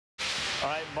All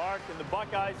right, Mark, and the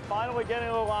Buckeyes finally getting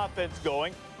a little offense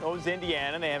going. It was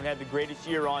Indiana. They haven't had the greatest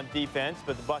year on defense,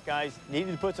 but the Buckeyes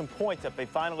needed to put some points up. They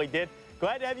finally did.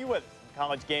 Glad to have you with us.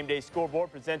 College Game Day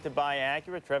Scoreboard presented by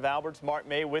Acura. Trev Alberts, Mark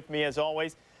May with me as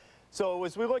always. So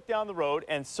as we look down the road,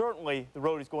 and certainly the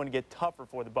road is going to get tougher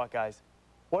for the Buckeyes,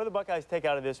 what do the Buckeyes take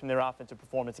out of this from their offensive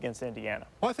performance against Indiana?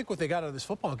 Well, I think what they got out of this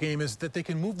football game is that they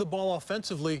can move the ball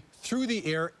offensively through the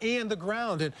air and the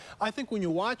ground. And I think when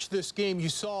you watch this game, you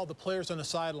saw the players on the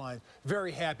sidelines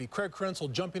very happy. Craig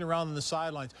Krenzel jumping around on the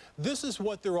sidelines. This is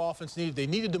what their offense needed. They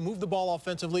needed to move the ball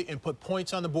offensively and put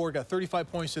points on the board. Got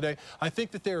 35 points today. I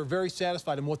think that they are very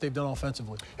satisfied in what they've done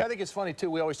offensively. I think it's funny,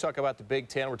 too. We always talk about the Big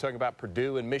Ten. We're talking about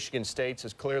Purdue and Michigan State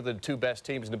as clearly the two best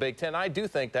teams in the Big Ten. I do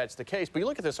think that's the case. But you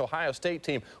look at this Ohio State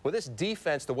team with this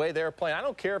defense, the way they're playing. I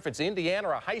don't care if it's Indiana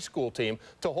or a high school team,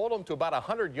 to hold them to about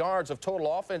 100 yards of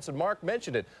total offense. And Mark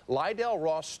mentioned it. Lydell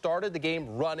Ross started the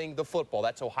game running the football.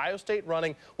 That's Ohio State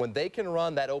running. When they can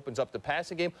run, that opens up the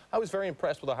passing game. I was very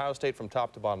impressed with Ohio State from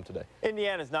top to bottom today.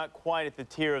 Indiana's not quite at the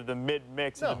tier of the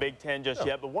mid-mix of the Big Ten just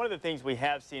yet, but one of the things we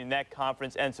have seen in that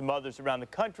conference and some others around the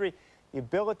country, the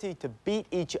ability to beat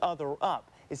each other up.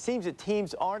 It seems that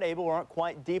teams aren't able or aren't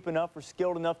quite deep enough or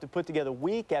skilled enough to put together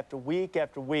week after week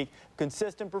after week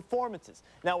consistent performances.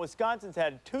 Now, Wisconsin's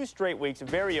had 2 straight weeks of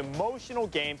very emotional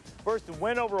games. First, the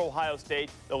win over Ohio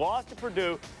State, the loss to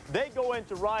Purdue. They go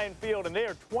into Ryan Field, and they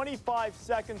are 25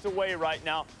 seconds away right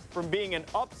now from being an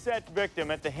upset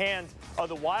victim at the hands of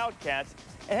the Wildcats.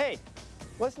 And hey,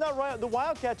 let's not write. The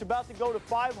Wildcats are about to go to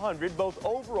 500, both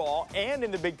overall and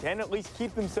in the Big Ten, at least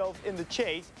keep themselves in the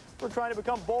chase for trying to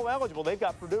become bowl eligible. They've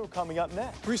got Purdue coming up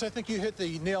next. Rece, I think you hit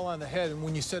the nail on the head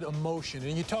when you said emotion.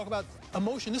 And you talk about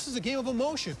emotion. This is a game of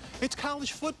emotion. It's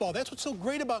college football. That's what's so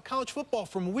great about college football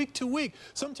from week to week.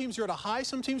 Some teams are at a high,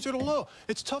 some teams are at a low.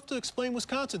 It's tough to explain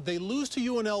Wisconsin. They lose to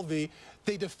UNLV.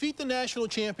 They defeat the national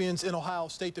champions in Ohio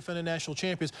State, defending national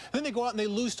champions. Then they go out and they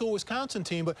lose to a Wisconsin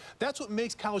team. But that's what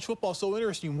makes college football so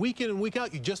interesting. Week in and week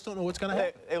out, you just don't know what's going to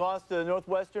happen. They lost to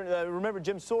Northwestern. Remember,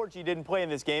 Jim Sorgi didn't play in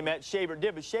this game. Matt Shaver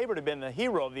did, but Shaver had been the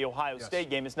hero of the Ohio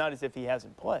State game. It's not as if he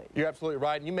hasn't played. You're absolutely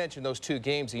right. And you mentioned those 2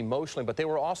 games emotionally, but they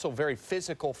were also very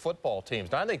physical football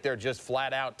teams. Now, I think they're just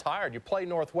flat out tired. You play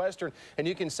Northwestern, and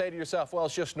you can say to yourself, well,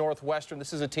 it's just Northwestern.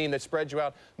 This is a team that spreads you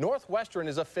out. Northwestern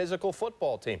is a physical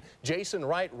football team. Jason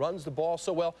Wright runs the ball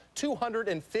so well.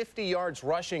 250 yards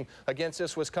rushing against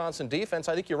this Wisconsin defense.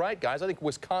 I think you're right, guys. I think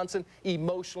Wisconsin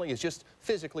emotionally is just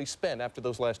physically spent after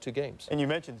those last 2 games. And you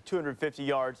mentioned the 250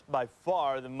 yards, by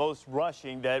far the most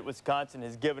rushing that Wisconsin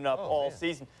has given up all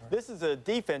season. This is a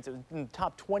defense that was in the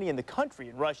top 20 in the country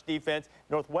in rush defense.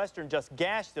 Northwestern just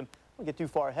gashed them. I don't get too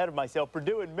far ahead of myself.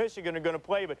 Purdue and Michigan are going to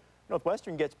play, but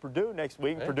Northwestern gets Purdue next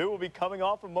week. Hey. Purdue will be coming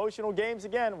off emotional games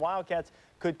again. Wildcats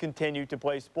could continue to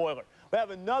play spoiler. We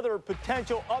have another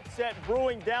potential upset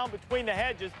brewing down between the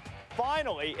hedges.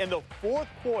 Finally, in the 4th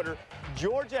quarter,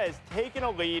 Georgia has taken a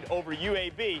lead over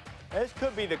UAB. This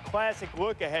could be the classic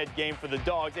look-ahead game for the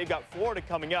Dogs. They've got Florida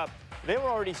coming up. They were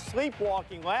already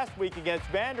sleepwalking last week against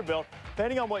Vanderbilt.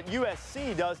 Depending on what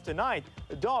USC does tonight,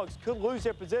 the Dogs could lose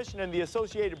their position in the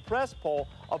Associated Press poll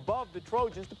above the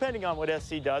Trojans, depending on what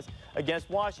SC does against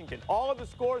Washington. All of the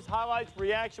scores, highlights,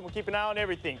 reaction. We'll keep an eye on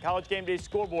everything. College Game Day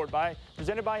Scoreboard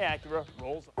presented by Acura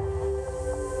rolls on.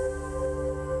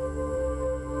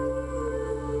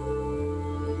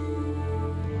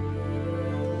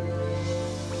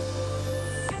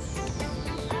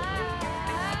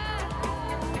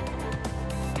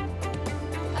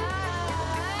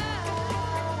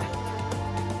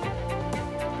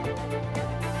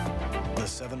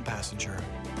 The 7-passenger,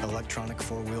 electronic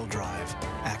 4-wheel drive,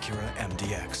 Acura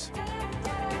MDX.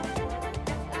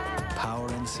 Power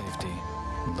and safety,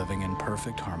 living in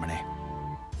perfect harmony.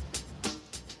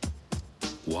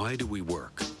 Why do we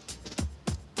work?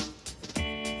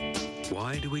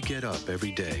 Why do we get up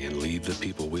every day and leave the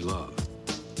people we love?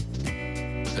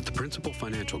 At the Principal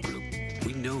Financial Group,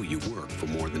 we know you work for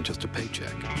more than just a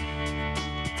paycheck.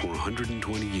 For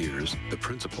 120 years, the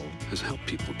Principal has helped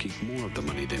people keep more of the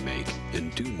money they make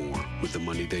and do more with the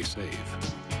money they save.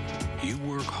 You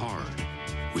work hard.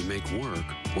 We make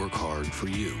work hard for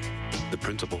you. The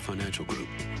Principal Financial Group.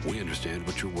 We understand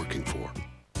what you're working for.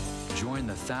 Join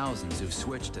the thousands who've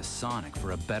switched to Sonic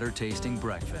for a better tasting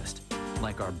breakfast.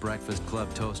 Like our Breakfast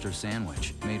Club Toaster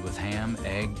Sandwich, made with ham,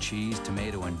 egg, cheese,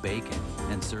 tomato, and bacon,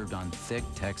 and served on thick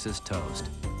Texas toast.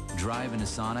 Drive into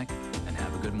Sonic and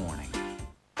have a good morning.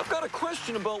 I've got a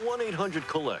question about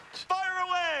 1-800-COLLECT. Fire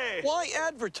away! Why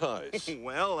advertise?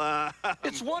 Well,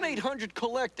 It's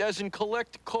 1-800-COLLECT, as in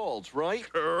collect calls, right?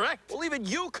 correct. Well, even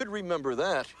you could remember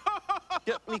that.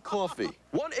 Get me coffee.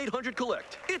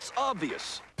 1-800-COLLECT. It's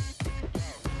obvious.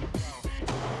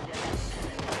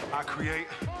 I create.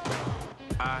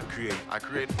 I create. I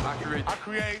create. I create. I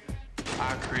create.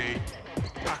 I create.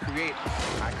 I create.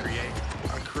 I create.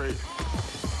 I create.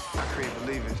 I create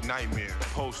believers, nightmares,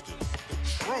 posters,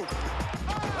 truth.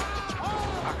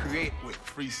 I create with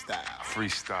freestyle.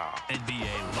 Freestyle.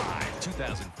 NBA Live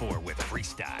 2004 with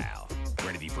freestyle.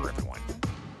 Ready for everyone.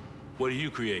 What do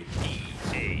you create?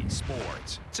 EA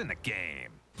Sports. It's in the game.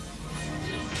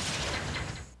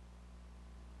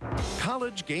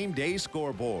 College Game Day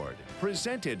Scoreboard,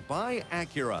 presented by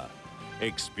Acura.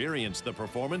 Experience the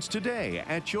performance today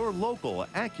at your local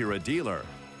Acura dealer.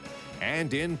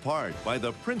 And in part by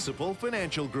the Principal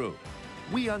Financial Group.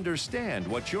 We understand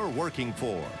what you're working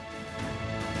for.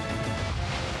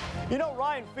 You know,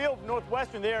 Ryan Field,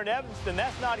 Northwestern there in Evanston,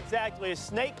 that's not exactly a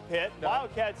snake pit.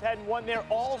 Wildcats hadn't won there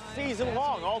all season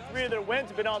long. All three of their wins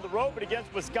have been on the road, but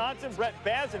against Wisconsin, Brett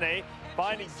Bazinet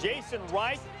finding Jason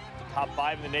Wright, top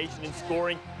 5 in the nation in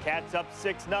scoring. Cats up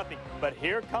 6-0. But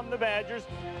here come the Badgers.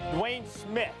 Dwayne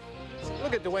Smith.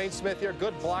 Look at Dwayne Smith here.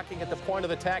 Good blocking at the point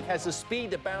of attack. Has the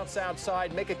speed to bounce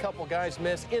outside, make a couple guys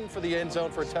miss, in for the end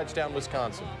zone for a touchdown,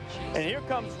 Wisconsin. And here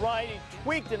comes Wright. He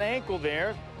tweaked an ankle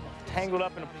there. Tangled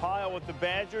up in a pile with the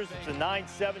Badgers. It's a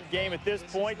 9-7 game at this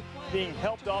point, being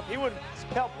helped off. He would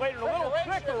help later. A little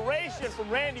trickeration from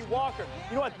Randy Walker.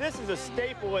 You know what? This is a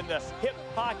staple in the hip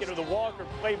pocket of the Walker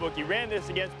playbook. He ran this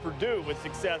against Purdue with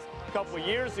success a couple of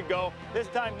years ago. This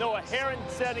time, Noah Herron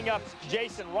setting up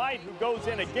Jason Wright, who goes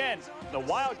in again. The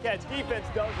Wildcats defense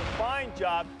does a fine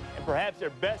job, and perhaps their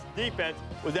best defense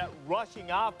was that rushing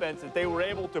offense that they were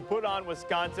able to put on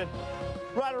Wisconsin.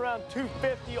 Right around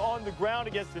 250 on the ground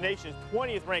against the nation's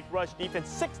 20th ranked rush defense,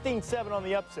 16-7 on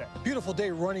the upset. Beautiful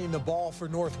day running the ball for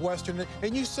Northwestern,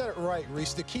 and you said it right,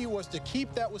 Rece. The key was to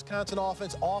keep that Wisconsin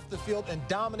offense off the field and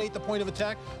dominate the point of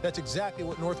attack. That's exactly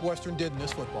what Northwestern did in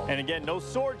this football. And again, no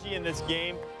Sorgi in this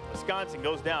game. Wisconsin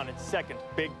goes down its second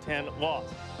Big Ten loss.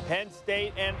 Penn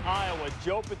State and Iowa.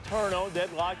 Joe Paterno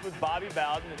deadlocked with Bobby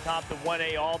Bowden atop the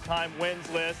 1A all-time wins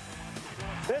list.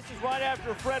 This is right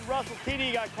after Fred Russell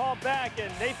TD got called back,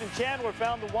 and Nathan Chandler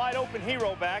found the wide-open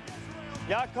hero back.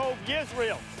 Yaakov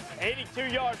Yisrael,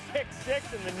 82-yard pick-6,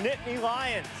 and the Nittany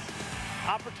Lions.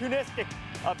 Opportunistic,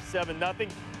 up 7-0.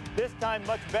 This time,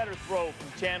 much better throw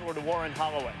from Chandler to Warren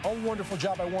Holloway. A wonderful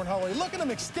job by Warren Holloway. Look at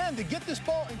him extend to get this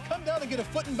ball and come down and get a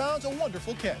foot in bounds. A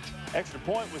wonderful catch. Extra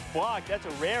point was blocked. That's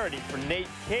a rarity for Nate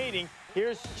Kading.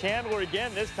 Here's Chandler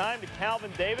again, this time to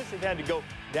Calvin Davis. They've had to go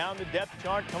down the depth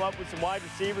chart, come up with some wide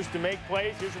receivers to make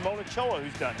plays. Here's Ramon Ochoa,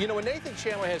 who's done it. You know, when Nathan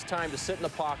Chandler has time to sit in the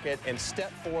pocket and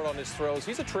step forward on his throws,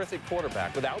 he's a terrific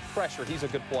quarterback. Without pressure, he's a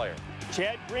good player.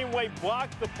 Chad Greenway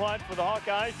blocked the punt for the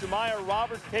Hawkeyes. Jemiah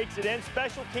Roberts takes it in.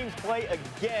 Special teams play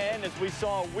again, as we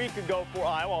saw a week ago for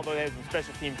Iowa, although they had some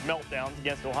special teams meltdowns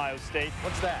against Ohio State.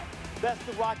 What's that? That's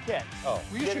the Rockettes. Oh.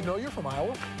 Well, you should know you're from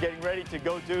Iowa. Getting ready to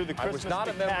go do the Christmas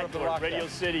Spectacular at Radio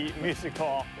City Music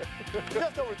Hall.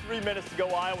 Just over 3 minutes to go.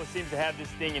 Iowa seems to have this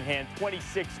thing in hand.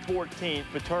 26-14.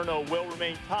 Paterno will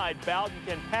remain tied. Bowden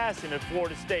can pass him if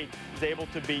Florida State is able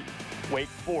to beat Wake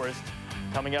Forest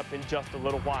coming up in just a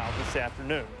little while this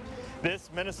afternoon.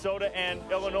 This Minnesota and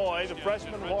Illinois, the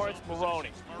freshman Lawrence Maroney.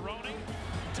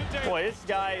 Boy, this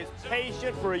guy is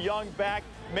patient for a young back,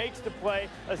 makes the play.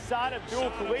 Asad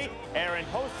Abdul-Khalid, Aaron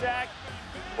Hosak.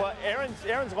 Well,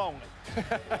 Aaron's lonely.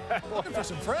 Looking for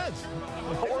some friends.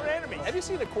 Or enemies. Have you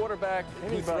seen a quarterback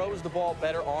who throws the ball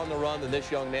better on the run than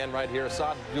this young man right here,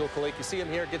 Asad Abdul-Khalid? You see him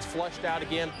here, gets flushed out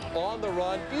again on the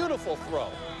run. Beautiful throw.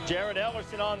 Jared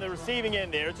Ellerson on the receiving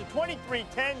end there. It's a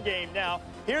 23-10 game now.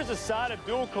 Here's Asad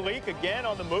Abdul-Khalid again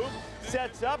on the move.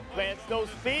 Sets up, plants those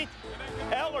feet.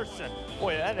 Ellerson.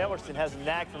 Boy, that Ellerson has a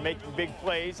knack for making big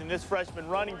plays, and this freshman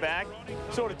running back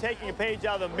sort of taking a page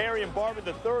out of the Marion Barber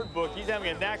III book. He's having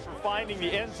a knack for finding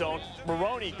the end zone.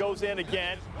 Maroney goes in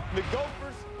again. The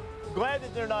Gophers, glad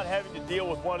that they're not having to deal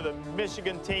with one of the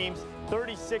Michigan teams.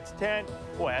 36-10.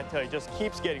 Boy, I tell you, just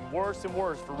keeps getting worse and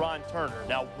worse for Ron Turner.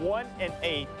 Now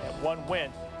 1-8 and 1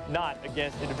 win, not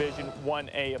against a Division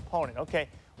 1A opponent. Okay,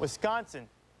 Wisconsin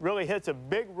really hits a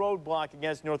big roadblock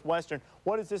against Northwestern.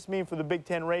 What does this mean for the Big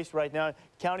Ten race right now?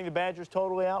 Counting the Badgers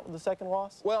totally out with the second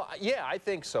loss? Well, yeah, I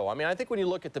think so. I mean, I think when you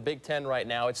look at the Big Ten right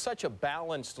now, it's such a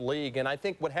balanced league, and I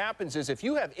think what happens is if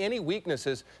you have any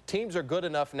weaknesses, teams are good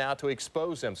enough now to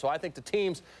expose them. So I think the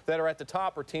teams that are at the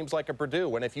top are teams like a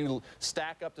Purdue, and if you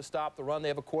stack up to stop the run, they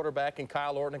have a quarterback in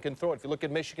Kyle Orton and can throw it. If you look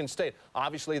at Michigan State,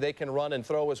 obviously they can run and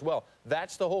throw as well.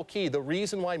 That's the whole key. The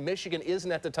reason why Michigan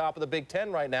isn't at the top of the Big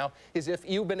Ten right now is if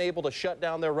you been able to shut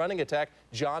down their running attack.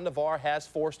 John Navarre has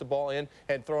forced the ball in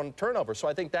and thrown a turnover. So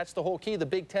I think that's the whole key. The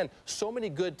Big Ten, so many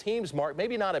good teams, Mark,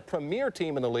 maybe not a premier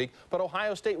team in the league, but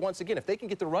Ohio State, once again, if they can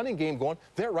get the running game going,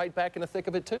 they're right back in the thick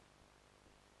of it, too.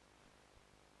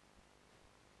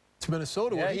 To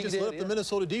Minnesota, yeah, where he just lit up the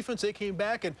Minnesota defense. They came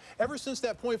back, and ever since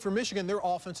that point for Michigan, their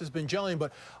offense has been gelling.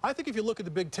 But I think if you look at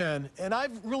the Big Ten, and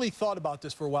I've really thought about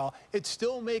this for a while, it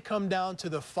still may come down to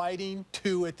the fighting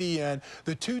two at the end,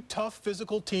 the two tough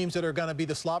physical teams that are going to be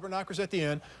the slobber knockers at the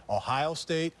end, Ohio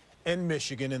State and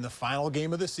Michigan in the final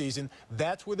game of the season.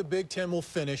 That's where the Big Ten will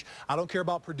finish. I don't care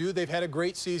about Purdue. They've had a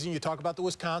great season. You talk about the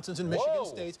Wisconsins and Michigan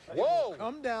States. Whoa!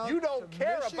 Come down. You don't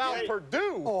care Michigan, about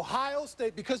Purdue. Ohio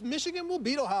State, because Michigan will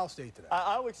beat Ohio State today.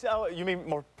 I would say, you mean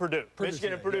more Purdue.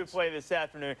 Michigan and Purdue play this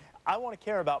afternoon. I want to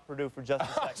care about Purdue for just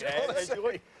a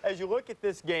second. As you look at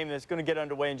this game that's going to get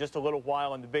underway in just a little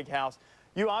while in the Big House,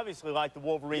 you obviously like the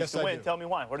Wolverines to win. Tell me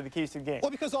why. What are the keys to the game?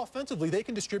 Well, because offensively, they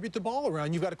can distribute the ball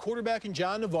around. You've got a quarterback in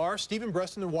John Navarre, Stephen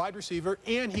Breston, the wide receiver,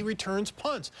 and he returns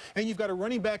punts. And you've got a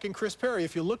running back in Chris Perry.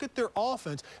 If you look at their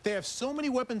offense, they have so many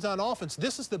weapons on offense.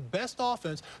 This is the best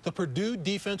offense the Purdue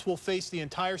defense will face the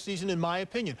entire season, in my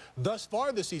opinion. Thus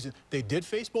far this season, they did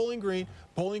face Bowling Green.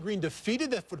 Bowling Green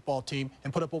defeated that football team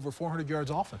and put up over 400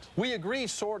 yards offense. We agree,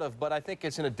 sort of, but I think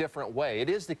it's in a different way. It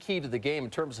is the key to the game in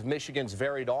terms of Michigan's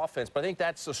varied offense, but I think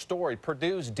that's the story.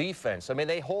 Purdue's defense. I mean,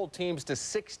 they hold teams to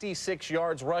 66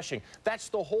 yards rushing. That's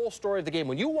the whole story of the game.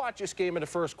 When you watch this game in the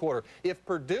first quarter, if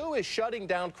Purdue is shutting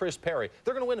down Chris Perry,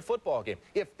 they're going to win the football game.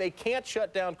 If they can't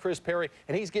shut down Chris Perry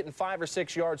and he's getting 5 or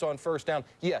 6 yards on first down,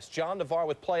 yes, John Navarre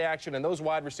with play action and those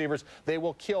wide receivers, they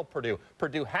will kill Purdue.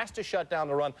 Purdue has to shut down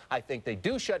the run. I think they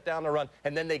do shut down the run,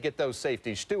 and then they get those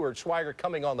safeties. Stewart, Schweiger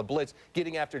coming on the blitz,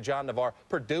 getting after John Navarre.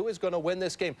 Purdue is going to win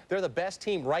this game. They're the best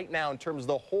team right now in terms of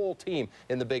the whole team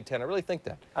in the Big Ten. I really think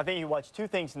that. I think you watch two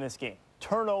things in this game.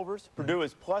 Turnovers. Purdue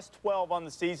is +12 on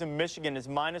the season. Michigan is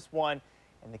 -1.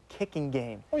 And the kicking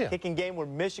game. Kicking game where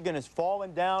Michigan has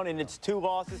fallen down in its 2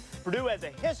 losses. Purdue has a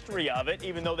history of it,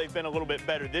 even though they've been a little bit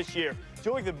better this year.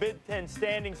 So look at the Big Ten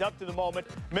standings up to the moment.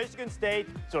 Michigan State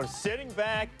sort of sitting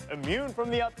back, immune from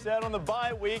the upset on the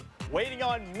bye week, waiting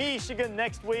on Michigan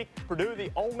next week. Purdue, the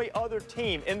only other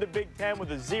team in the Big Ten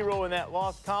with a 0 in that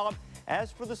loss column.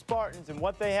 As for the Spartans and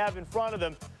what they have in front of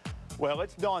them, well,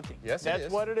 it's daunting. Yes,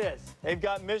 That's what it is. They've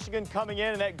got Michigan coming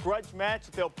in that grudge match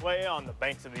that they'll play on the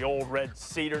banks of the old Red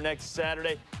Cedar next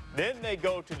Saturday. Then they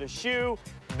go to the Shoe.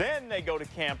 Then they go to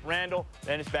Camp Randall.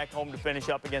 Then it's back home to finish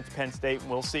up against Penn State. And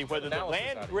we'll see whether the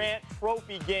land-grant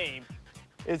trophy game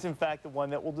is, in fact, the one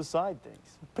that will decide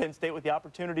things. Penn State with the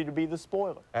opportunity to be the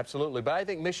spoiler. Absolutely, but I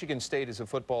think Michigan State is a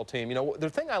football team. You know, the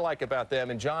thing I like about them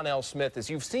and John L. Smith is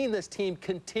you've seen this team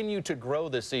continue to grow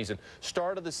this season.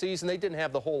 Start of the season, they didn't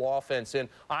have the whole offense in.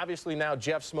 Obviously, now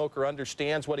Jeff Smoker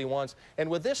understands what he wants. And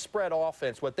with this spread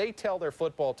offense, what they tell their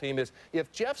football team is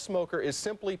if Jeff Smoker is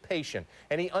simply patient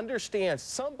and he understands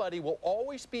somebody will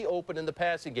always be open in the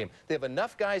passing game. They have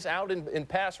enough guys out in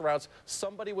pass routes,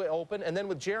 somebody will open. And then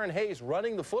with Jaron Hayes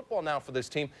running the football now for this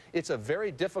team, it's a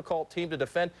very difficult team to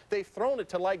defend. They've thrown it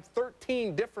to like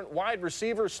 13 different wide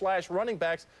receivers / running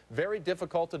backs. Very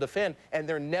difficult to defend, and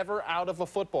they're never out of a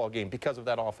football game because of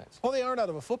that offense. Well, they aren't out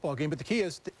of a football game, but the key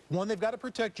is, one, they've got to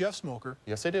protect Jeff Smoker.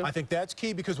 Yes, they do. I think that's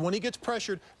key because when he gets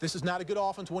pressured, this is not a good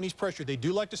offense when he's pressured. They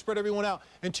do like to spread everyone out.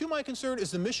 And two, my concern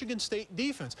is the Michigan State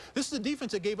defense. This is a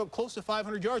defense that gave up close to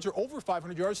 500 yards or over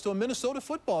 500 yards to a Minnesota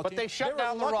football team. But they shut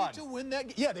down the run. To win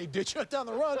that. Yeah, they did shut down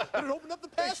the run, but it opened up the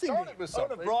passing game. I want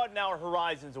to broaden our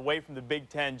horizons away from the Big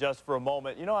Ten just for a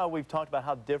moment. You know how we've talked about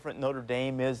how different Notre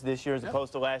Dame is this year as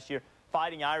opposed to last year?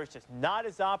 Fighting Irish, just not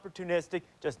as opportunistic,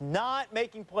 just not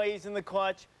making plays in the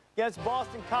clutch. Against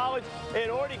Boston College, they had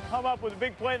already come up with a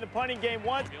big play in the punting game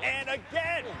once, and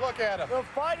again. Look at him. The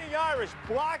Fighting Irish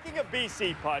blocking a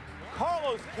BC punt.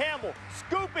 Carlos Campbell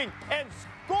scooping and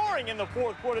scoring in the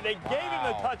 4th quarter. They gave him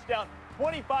the touchdown,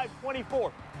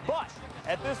 25-24. But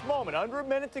at this moment, under a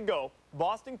minute to go,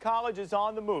 Boston College is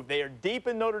on the move. They are deep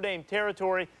in Notre Dame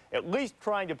territory, at least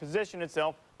trying to position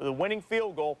itself with a winning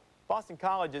field goal. Boston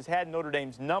College has had Notre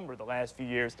Dame's number the last few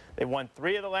years. They've won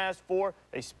 3 of the last 4.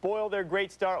 They spoiled their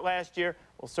great start last year.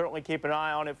 We'll certainly keep an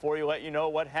eye on it for you, let you know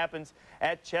what happens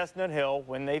at Chestnut Hill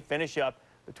when they finish up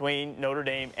between Notre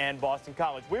Dame and Boston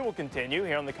College. We will continue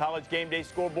here on the College Game Day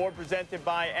Scoreboard presented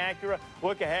by Acura.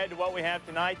 Look ahead to what we have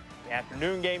tonight. The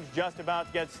afternoon game's just about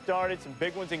to get started. Some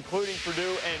big ones including Purdue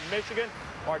and Michigan.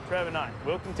 Mark, Trev, and I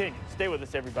will continue. Stay with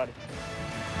us, everybody.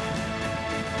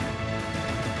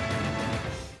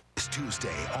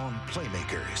 Tuesday on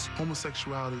Playmakers.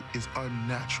 Homosexuality is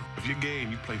unnatural. If you're gay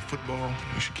and you play football,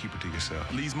 you should keep it to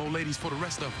yourself. Leaves more ladies for the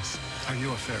rest of us. Are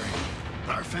you a fairy?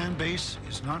 Our fan base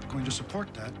is not going to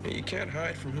support that. You can't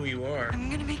hide from who you are. I'm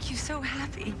gonna make you so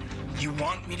happy. You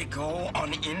want me to go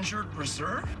on injured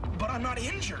reserve? But I'm not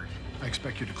injured. I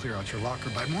expect you to clear out your locker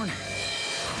by morning.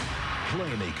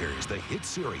 Playmakers, the hit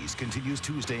series, continues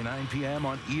Tuesday 9 p.m.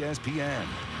 on ESPN.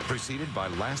 Preceded by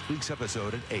last week's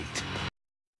episode at 8.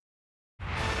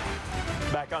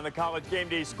 Back on the College Game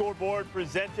Day scoreboard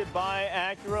presented by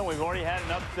Acura. We've already had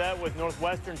an upset with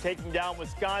Northwestern taking down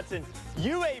Wisconsin.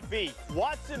 UAB,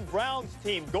 Watson Brown's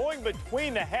team, going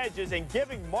between the hedges and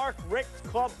giving Mark Richt's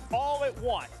club all it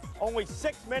wants. Only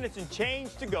 6 minutes and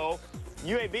change to go.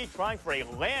 UAB trying for a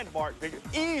landmark victory,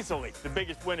 easily the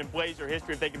biggest win in Blazer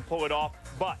history if they can pull it off.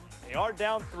 But they are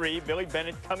down 3. Billy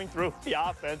Bennett coming through with the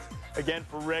offense again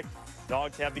for Richt.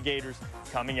 Dogs have the Gators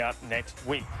coming up next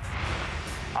week.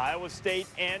 Iowa State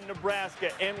and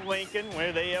Nebraska in Lincoln,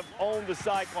 where they have owned the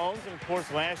Cyclones. And, of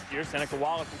course, last year, Seneca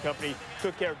Wallace and company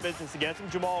took care of business against them.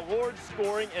 Jamal Lord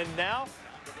scoring, and now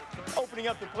opening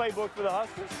up the playbook for the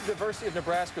Huskers. Diversity of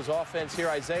Nebraska's offense here.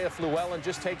 Isaiah Fluellen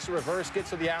just takes a reverse,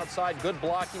 gets to the outside. Good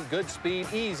blocking, good speed,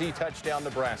 easy touchdown,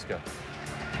 Nebraska.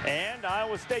 And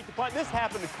Iowa State to punt. This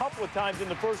happened a couple of times in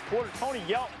the first quarter. Tony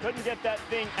Yelp couldn't get that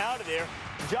thing out of there.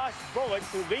 Josh Bullock,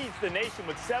 who leads the nation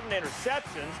with 7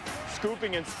 interceptions,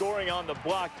 scooping and scoring on the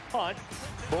blocked punt.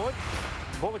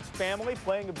 Bullock's family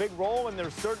playing a big role in the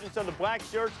resurgence of the black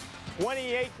shirts.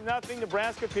 28-0.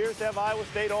 Nebraska appears to have Iowa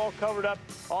State all covered up.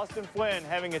 Austin Flynn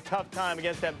having a tough time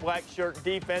against that black shirt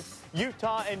defense.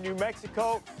 Utah and New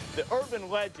Mexico, the Urban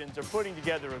Legends are putting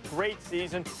together a great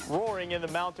season, roaring in the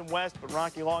Mountain West, but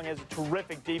Rocky Long has a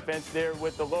terrific defense there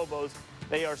with the Lobos.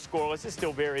 They are scoreless. It's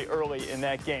still very early in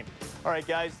that game. All right,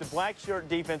 guys, the black shirt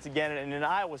defense again, and in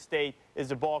Iowa State is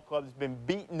the ball club that's been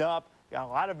beaten up. Got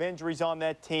a lot of injuries on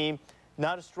that team.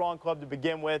 Not a strong club to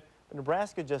begin with.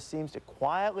 Nebraska just seems to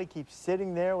quietly keep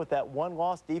sitting there with that one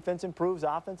loss. Defense improves,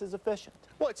 offense is efficient.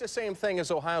 Well, it's the same thing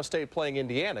as Ohio State playing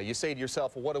Indiana. You say to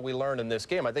yourself, well, what do we learn in this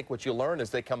game? I think what you learn is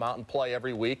they come out and play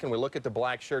every week, and we look at the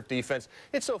black shirt defense.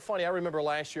 It's so funny. I remember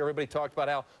last year everybody talked about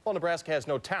how, well, Nebraska has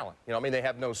no talent. You know, I mean, they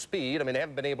have no speed. I mean, they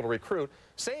haven't been able to recruit.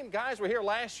 Same guys were here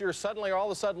last year, suddenly are all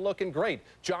of a sudden looking great.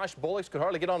 Josh Bullock could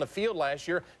hardly get on the field last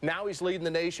year. Now he's leading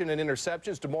the nation in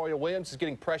interceptions. DeMario Williams is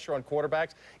getting pressure on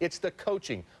quarterbacks. It's the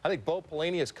coaching. I think Bo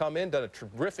Pelini has come in, done a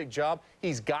terrific job.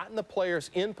 He's gotten the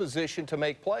players in position to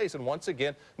make plays. And once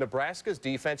again, Nebraska's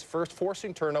defense first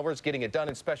forcing turnovers, getting it done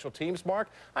in special teams, Mark.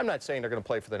 I'm not saying they're going to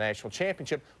play for the national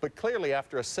championship, but clearly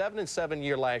after a 7-7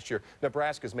 year last year,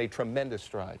 Nebraska's made tremendous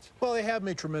strides. Well, they have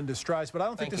made tremendous strides, but I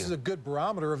don't think this is a good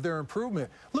barometer of their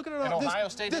improvement. Look at it. And Ohio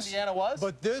State, Indiana was?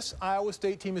 But this Iowa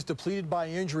State team is depleted by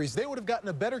injuries. They would have gotten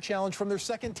a better challenge from their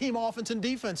second team offense and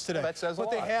defense today. That says a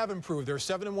lot. But they have improved. They're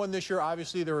 7-1 this year.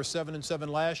 Obviously, they were 7-7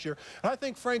 last year. And I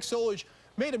think Frank Solich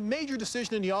made a major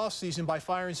decision in the offseason by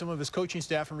firing some of his coaching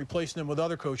staff and replacing them with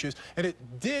other coaches, and it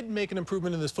did make an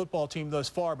improvement in this football team thus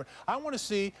far. But I want to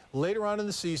see later on in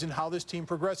the season how this team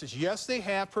progresses. Yes, they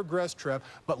have progressed, Trev,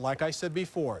 but like I said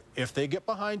before, if they get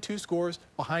behind 2 scores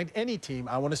behind any team,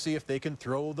 I want to see if they can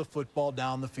throw the football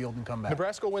down the field and come back.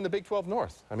 Nebraska will win the Big 12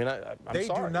 North. I mean, I'm they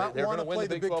sorry. do not want to play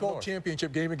the Big 12 North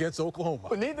championship game against Oklahoma.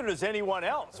 Well, neither does anyone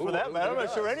else, for that matter. I'm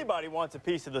not sure anybody wants a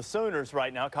piece of the Sooners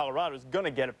right now. Colorado's going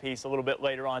to get a piece a little bit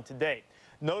later on today.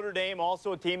 Notre Dame,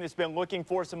 also a team that's been looking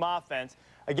for some offense.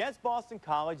 Against Boston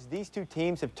College, these two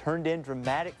teams have turned in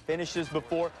dramatic finishes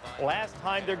before. Last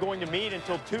time they're going to meet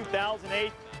until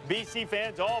 2008. BC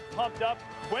fans all pumped up.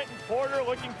 Quentin Porter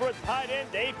looking for a tight end.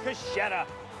 Dave Cachetta.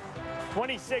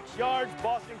 26 yards.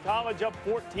 Boston College up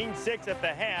 14-6 at the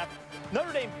half.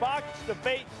 Notre Dame botched the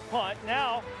fake punt.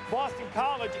 Now Boston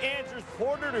College answers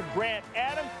Porter to Grant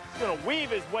Adams. He's going to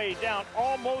weave his way down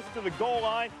almost to the goal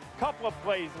line. Couple of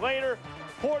plays later,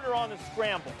 Porter on the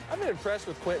scramble. I've been impressed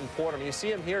with Quentin Porter. I mean, you see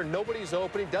him here, nobody's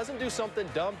opening, doesn't do something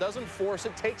dumb, doesn't force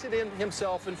it, takes it in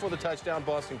himself and for the touchdown,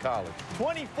 Boston College.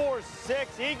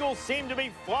 24-6. Eagles seem to be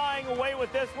flying away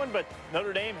with this one, but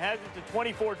Notre Dame has it to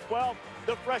 24-12.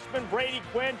 The freshman Brady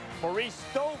Quinn, Maurice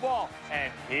Stovall,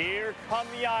 and here come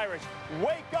the Irish.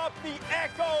 Wake up the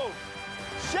echoes.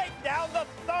 Shake down the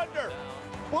thunder.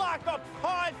 Block a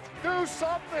punt. Do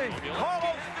something.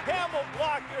 Carlos Campbell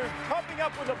coming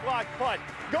up with a block punt.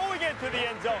 Going into the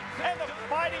end zone. And the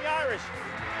Fighting Irish,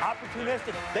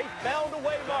 opportunistic. They found a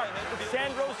way, Mark.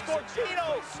 Sandro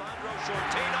Scortino.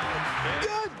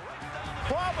 Good.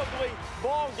 Probably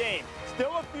ball game.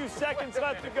 Still a few seconds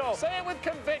left to go. Say it with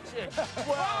conviction.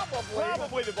 Well,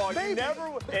 probably the ball game.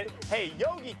 Hey,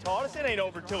 Yogi taught us it ain't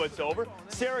over till it's over.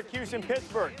 Syracuse and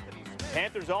Pittsburgh.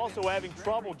 Panthers also having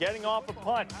trouble getting off a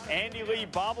punt. Andy Lee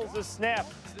bobbles the snap.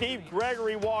 Steve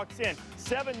Gregory walks in.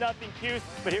 7-0 Cuse,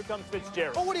 but here comes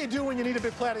Fitzgerald. Well, what do you do when you need a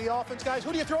big play out of the offense, guys?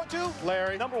 Who do you throw it to?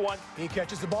 Larry. Number 1. He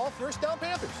catches the ball, first down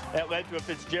Panthers. That led to a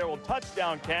Fitzgerald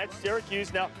touchdown catch.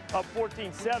 Syracuse now up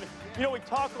 14-7. You know, we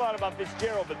talk a lot about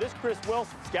Fitzgerald, but this Chris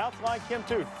Wilson, scouts like him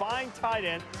too. Fine tight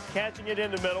end, catching it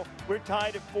in the middle. We're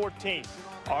tied at 14.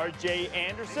 R.J.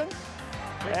 Anderson.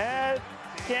 And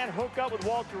can't hook up with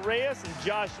Walter Reyes, and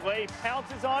Josh Lay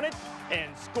pounces on it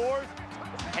and scores.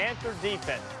 Panther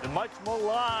defense, the much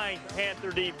maligned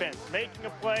Panther defense, making a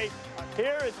play.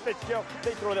 Here is Fitzgerald.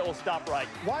 They throw that will stop right.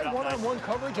 Why one-on-one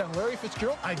coverage on Larry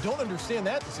Fitzgerald? I don't understand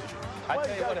that decision. I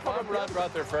tell you what, if I'm Rod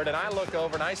Rutherford and I look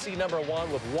over and I see number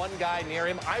 1 with one guy near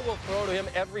him, I will throw to him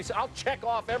I'll check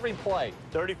off every play.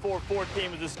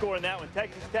 34-14 was the score in that one.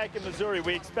 Texas Tech and Missouri.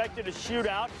 We expected a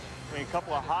shootout between a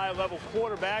couple of high-level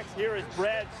quarterbacks. Here is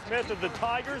Brad Smith of the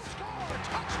Tigers.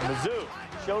 Mizzou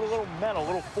showed a little mental, a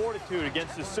little fortitude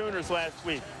against the Sooners last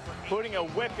week, putting a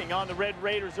whipping on the Red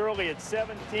Raiders early at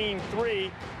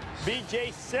 17-3.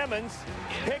 B.J. Simmons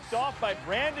picked off by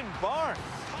Brandon Barnes.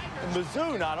 And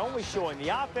Mizzou not only showing the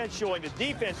offense, showing the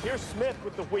defense. Here's Smith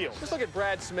with the wheel. Just look at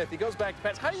Brad Smith. He goes back to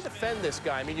pass. How do you defend this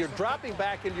guy? I mean, you're dropping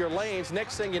back into your lanes.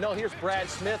 Next thing you know, here's Brad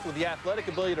Smith with the athletic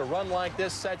ability to run like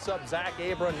this. Sets up Zach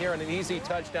Abram here in an easy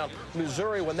touchdown.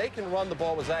 Missouri, when they can run the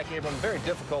ball with Zach Abram, very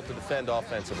difficult to defend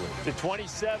offensively. The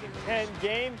 27-10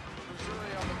 game.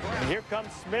 And here comes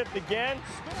Smith again.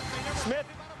 Smith,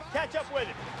 catch up with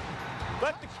it.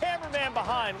 Left the cameraman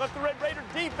behind, left the Red Raider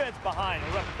defense behind.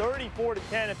 They're up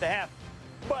 34-10 at the half.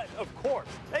 But, of course,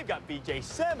 they've got B.J.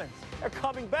 Simmons. They're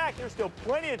coming back. There's still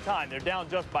plenty of time. They're down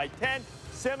just by 10.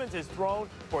 Simmons has thrown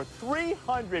for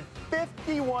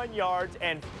 351 yards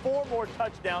and 4 more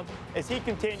touchdowns as he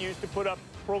continues to put up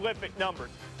prolific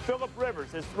numbers. Phillip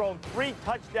Rivers has thrown 3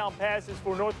 touchdown passes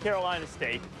for North Carolina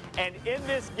State. And in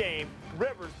this game,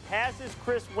 Rivers passes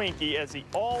Chris Winkie as the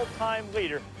all-time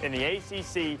leader in the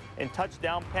ACC in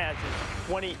touchdown passes,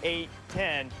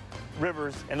 28-10.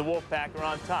 Rivers and the Wolfpack are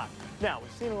on top. Now,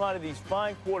 we've seen a lot of these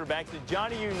fine quarterbacks. The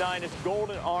Johnny Unitas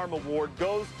Golden Arm Award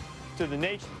goes to the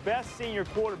nation's best senior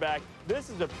quarterback.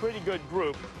 This is a pretty good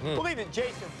group. I believe that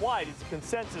Jason White is the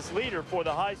consensus leader for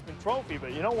the Heisman Trophy,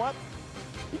 but you know what?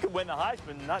 You could win the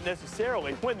Heisman, not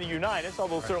necessarily win the Unitas,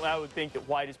 although certainly I would think that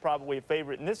White is probably a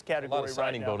favorite in this category right now. A lot of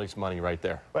signing bonus money right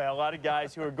there. Well, a lot of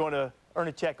guys who are going to earn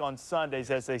a check on Sundays,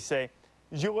 as they say.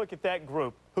 As you look at that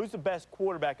group, who's the best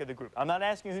quarterback of the group? I'm not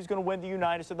asking who's going to win the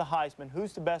Unitas or the Heisman.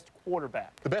 Who's the best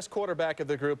quarterback? The best quarterback of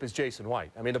the group is Jason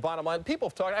White. I mean, the bottom line, people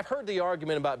have talked, I've heard the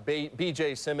argument about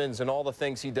B.J. Simmons and all the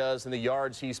things he does and the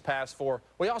yards he's passed for.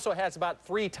 Well, he also has about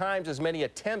 3 times as many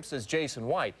attempts as Jason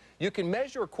White. You can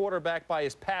measure a quarterback by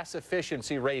his pass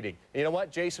efficiency rating. And you know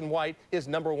what? Jason White is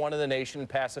 #1 in the nation in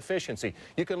pass efficiency.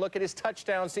 You can look at his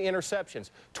touchdowns to interceptions.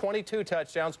 22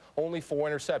 touchdowns, only 4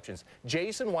 interceptions.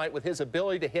 Jason White, with his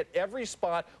ability to hit every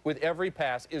spot with every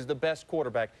pass, is the best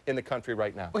quarterback in the country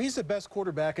right now. Well, he's the best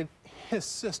quarterback in his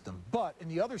system. But in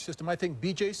the other system, I think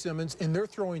B.J. Simmons, in their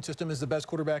throwing system, is the best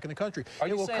quarterback in the country. Are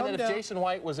you saying that if Jason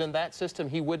White was in that system,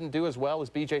 he wouldn't do as well as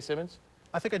B.J. Simmons?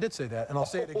 I think I did say that, and I'll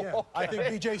say it again. Okay. I think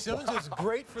B.J. Simmons is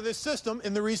great for this system,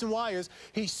 and the reason why is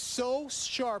he's so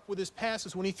sharp with his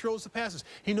passes when he throws the passes.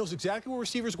 He knows exactly where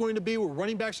receivers are going to be, where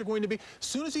running backs are going to be. As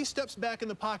soon as he steps back in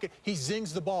the pocket, he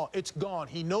zings the ball. It's gone.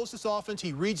 He knows this offense.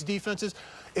 He reads defenses.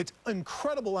 It's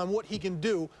incredible on what he can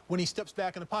do when he steps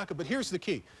back in the pocket. But here's the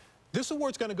key. This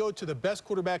award's going to go to the best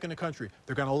quarterback in the country.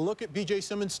 They're going to look at B.J.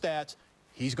 Simmons' stats.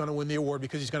 He's going to win the award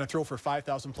because he's going to throw for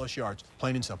 5,000+ yards,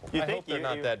 plain and simple. I hope they're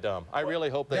not that dumb. I really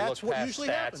hope they look past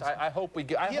stats. I hope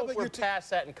we're past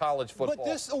that in college football. But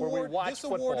this award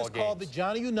is called the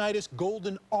Johnny Unitas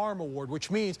Golden Arm Award, which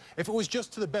means if it was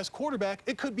just to the best quarterback,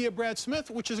 it could be a Brad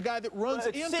Smith, which is a guy that runs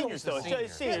and throws the ball.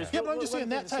 Yeah, but I'm just saying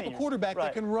that type of quarterback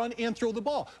that can run and throw the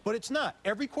ball. But it's not.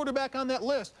 Every quarterback on that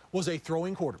list was a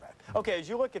throwing quarterback. Okay, as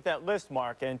you look at that list,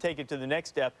 Mark, and take it to the next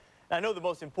step, I know the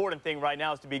most important thing right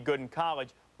now is to be good in college.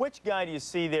 Which guy do you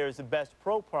see there as the best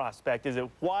pro prospect? Is it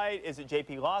White? Is it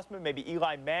J.P. Lossman? Maybe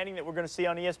Eli Manning that we're going to see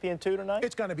on ESPN2 tonight?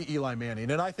 It's going to be Eli Manning.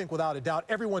 And I think without a doubt,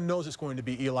 everyone knows it's going to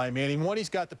be Eli Manning. One, he's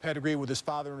got the pedigree with his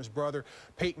father and his brother,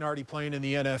 Peyton already playing in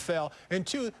the NFL. And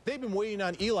two, they've been waiting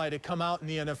on Eli to come out in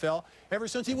the NFL ever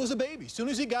since he was a baby. As soon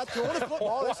as he got throwing a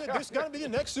football, they said, this is going to be the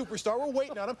next superstar. We're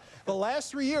waiting on him. The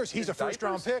last 3 years, he's a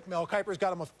first-round pick. Mel Kiper's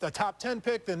got him a top 10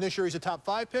 pick. Then this year, he's a top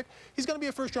 5 pick. He's going to be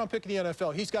a first-round pick in the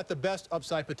NFL. He's got the best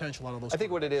upside potential potential out of those. I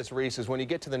think what it is, Rece, is when you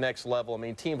get to the next level, I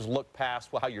mean, teams look past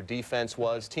how your defense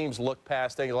was. Teams look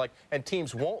past things like, and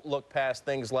teams won't look past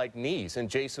things like knees. And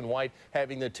Jason White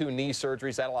having the 2 knee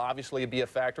surgeries, that'll obviously be a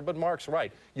factor. But Mark's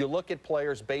right. You look at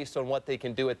players based on what they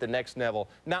can do at the next level,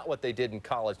 not what they did in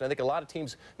college. And I think a lot of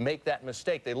teams make that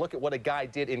mistake. They look at what a guy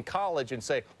did in college and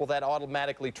say, well, that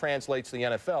automatically translates to the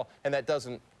NFL, and that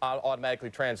doesn't automatically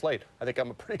translate. I think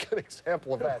I'm a pretty good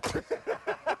example of that.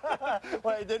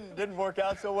 Well, it didn't work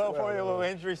out so well for you, a little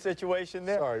injury situation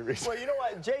there. Sorry, Rece. Well, you know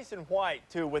what? Jason White,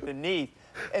 too, with the knee,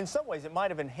 in some ways it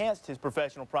might have enhanced his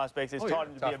professional prospects. It's taught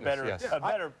him to be a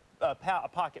better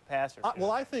pocket passer.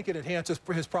 Well, I think it enhances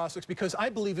his prospects because I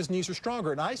believe his knees are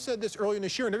stronger. And I said this earlier in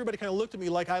this year, and everybody kind of looked at me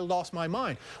like I lost my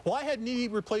mind. Well, I had knee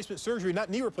replacement surgery,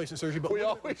 not knee replacement surgery, but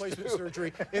replacement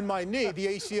surgery in my knee, the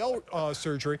ACL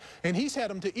surgery, and he's had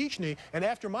them to each knee. And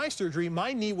after my surgery,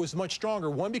 my knee was much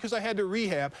stronger. 1, because I had to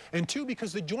rehab, and 2,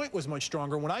 because the joint was much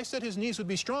stronger. When I said his knees would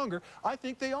be stronger, I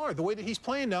think they are. The way that he's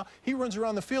playing now, he runs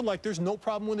around the field like there's no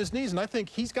problem with his knees, and I think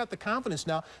he's got the confidence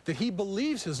now that he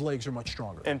believes his legs are much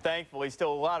stronger. And thankfully,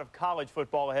 still a lot of college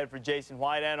football ahead for Jason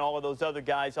White and all of those other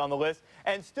guys on the list.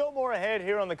 And still more ahead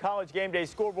here on the College Game Day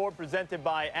Scoreboard presented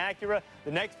by Acura.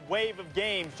 The next wave of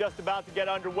games just about to get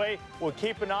underway. We'll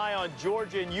keep an eye on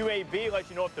Georgia and UAB, let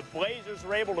you know if the Blazers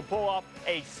are able to pull off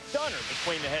a stunner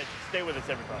between the hedges. Stay with us,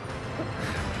 everybody.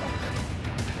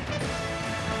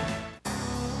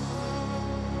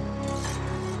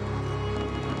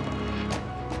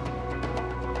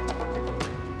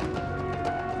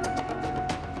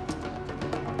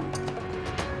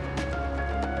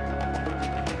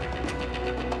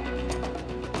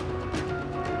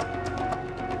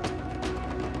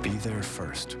 There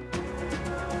first,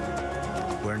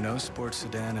 where no sports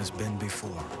sedan has been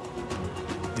before.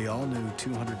 The all-new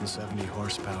 270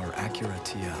 horsepower Acura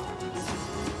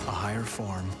TL, a higher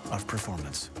form of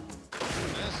performance.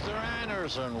 Mr.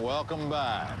 Anderson, welcome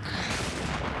back.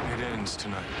 It ends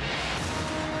tonight.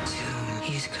 Soon,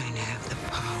 he's going to have the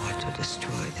power to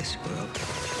destroy this world.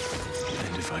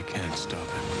 And if I can't stop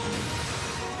him,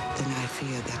 then I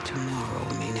fear that tomorrow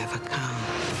may never come.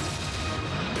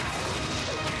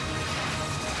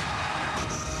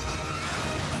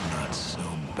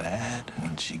 Bad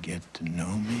once you get to know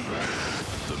me.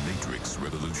 The Matrix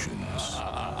Revolutions.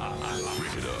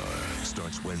 Rated R.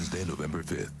 Starts Wednesday, November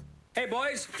 5th. Hey,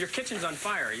 boys, your kitchen's on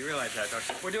fire. You realize that, don't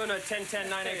you? We're doing a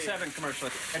 10-10-987 commercial.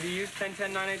 Have you used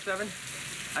 10-10-987?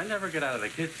 I never get out of the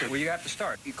kitchen. Well, you have to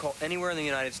start. You call anywhere in the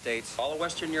United States, all of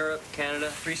Western Europe, Canada,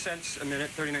 3 cents a minute,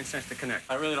 39 cents to connect.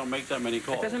 I really don't make that many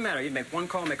calls. It doesn't matter. You make 1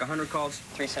 call, make 100 calls,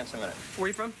 3 cents a minute. Where are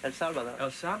you from? El Salvador.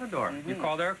 El Salvador. You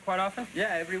call there quite often?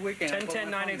 Yeah, every weekend.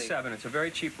 10-10-987. It's a very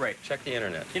cheap rate. Check the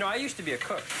internet. You know, I used to be a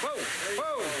cook. Whoa,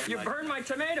 whoa, you burned my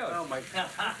tomatoes. Oh, my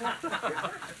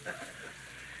God.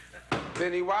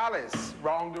 Benny Wallace,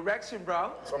 wrong direction,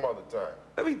 bro. some other time.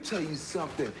 Let me tell you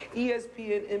something.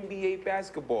 ESPN NBA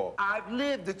basketball. I've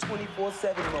lived the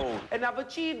 24/7 mode, and I've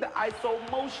achieved the ISO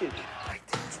motion. Like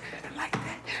this, and like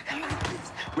that, and like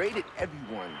this. Rated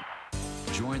everyone.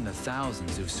 Join the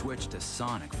thousands who've switched to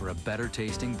Sonic for a better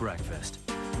tasting breakfast.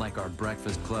 Like our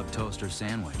Breakfast Club Toaster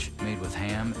Sandwich, made with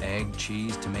ham, egg,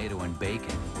 cheese, tomato, and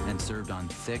bacon, and served on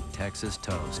thick Texas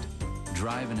toast.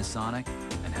 Drive into Sonic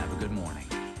and have a good morning.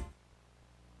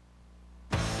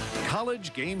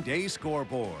 College Game Day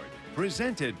Scoreboard,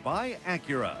 presented by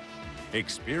Acura.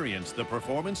 Experience the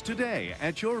performance today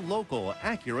at your local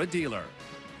Acura dealer.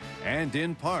 And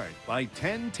in part by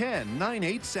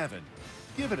 10-10-987.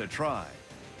 Give it a try.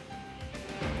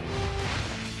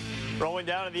 Rolling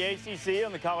down to the ACC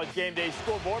on the College Game Day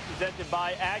Scoreboard, presented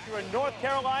by Acura. North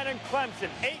Carolina and Clemson,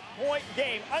 8-point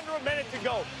game, under a minute to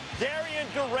go. Darian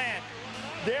Durant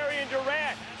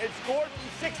had scored from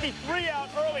 63 out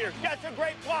earlier. That's a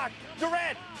great block.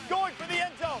 Durant going for the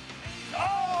end zone.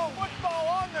 Oh, football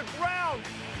on the ground.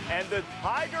 And the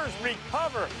Tigers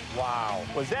recover. Wow.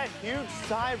 Was that huge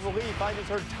sigh of relief? I just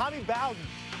heard Tommy Bowden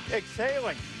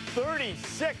exhaling.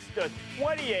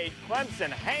 36-28. Clemson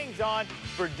hangs on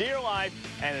for dear life,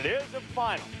 and it is a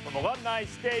final from Alumni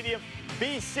Stadium.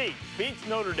 BC beats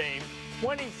Notre Dame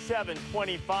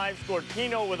 27-25.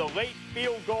 Scortino with a late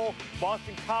field goal.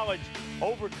 Boston College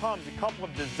overcomes a couple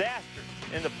of disasters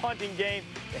in the punting game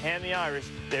to hand the Irish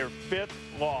their 5th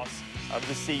loss of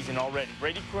the season already.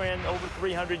 Brady Quinn over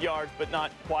 300 yards, but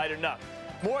not quite enough.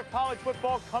 More college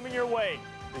football coming your way.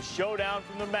 The showdown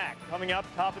from the MAC coming up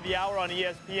top of the hour on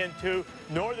ESPN2.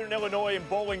 Northern Illinois and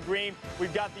Bowling Green.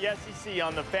 We've got the SEC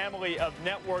on the family of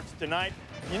networks tonight.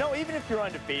 You know, even if you're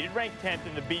undefeated, ranked 10th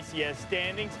in the BCS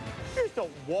standings, you just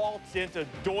don't waltz into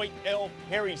Dwight L.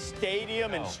 Perry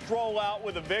Stadium and stroll out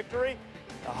with a victory.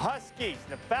 The Huskies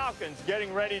and the Falcons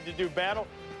getting ready to do battle.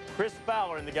 Chris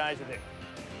Fowler and the guys are there.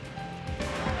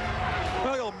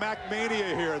 Well, a little Mac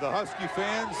Mania here. The Husky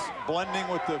fans blending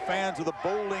with the fans of the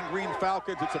Bowling Green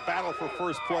Falcons. It's a battle for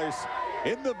first place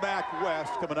in the Mac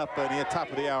West coming up at the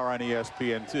top of the hour on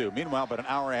ESPN2. Meanwhile, about an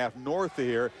hour and a half north of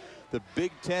here, the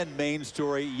Big Ten main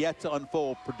story yet to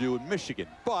unfold, Purdue and Michigan.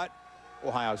 But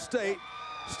Ohio State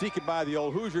sneaking by the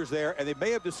old Hoosiers there, and they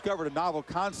may have discovered a novel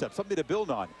concept, something to build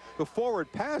on. The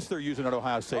forward pass they're using at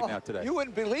Ohio State now today. You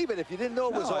wouldn't believe it. If you didn't know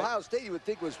it was Ohio State, you would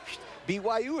think it was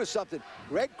BYU or something.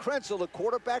 Greg Krenzel, the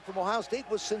quarterback from Ohio State,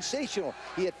 was sensational.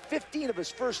 He had 15 of his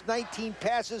first 19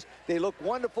 passes. They look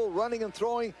wonderful running and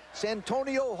throwing.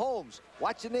 Santonio Holmes,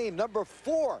 watch the name, number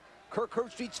 4. Kirk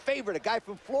Herbstreit's favorite, a guy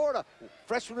from Florida,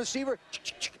 freshman receiver.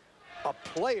 A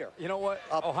player. You know what?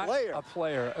 A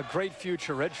player. A great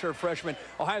future. Redshirt freshman.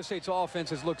 Ohio State's offense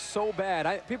has looked so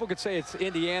bad. People could say it's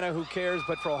Indiana, who cares?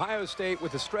 But for Ohio State,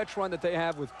 with the stretch run that they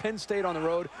have with Penn State on the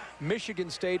road,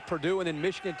 Michigan State, Purdue, and then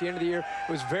Michigan at the end of the year,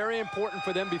 it was very important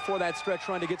for them before that stretch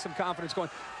run to get some confidence going.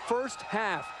 First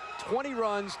half, 20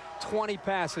 runs, 20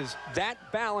 passes.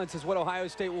 That balance is what Ohio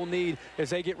State will need as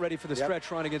they get ready for the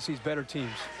stretch run against these better teams.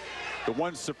 The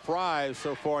one surprise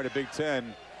so far in the Big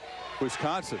Ten,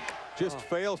 Wisconsin. Just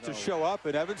fails to show up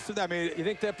in Evanston. I mean, you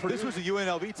think that Purdue, this was a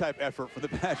UNLV type effort for the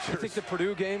Badgers. You think the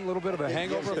Purdue game, a little bit of a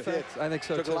hangover effect? I think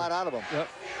so too. Took a lot out of them. Yep.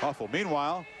 Awful.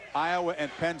 Meanwhile, Iowa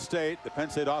and Penn State, the Penn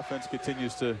State offense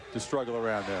continues to struggle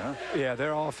around there, huh? Yeah,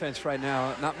 their offense right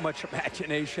now, not much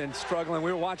imagination, struggling.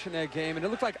 We were watching that game, and it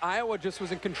looked like Iowa just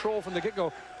was in control from the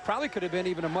get-go. Probably could have been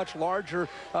even a much larger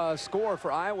score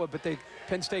for Iowa, but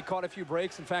Penn State caught a few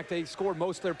breaks. In fact, they scored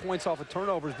most of their points off of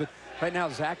turnovers, but right now,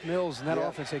 Zach Mills and that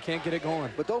offense, they can't get it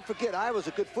going. But don't forget, Iowa's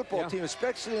a good football team,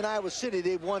 especially in Iowa City.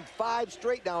 They've won 5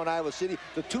 straight now in Iowa City.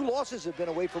 The 2 losses have been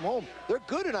away from home. They're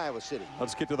good in Iowa City.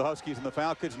 Let's get to the Huskies and the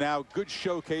Falcons now. Good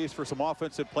showcase for some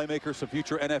offensive playmakers, some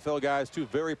future NFL guys, 2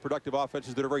 very productive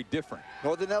offenses that are very different.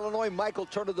 Northern Illinois, Michael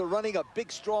Turner, the running, a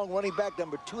big, strong running back,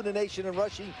 number 2 in the nation in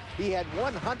rushing. He had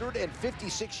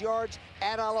 156 yards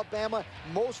at Alabama,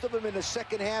 most of them in the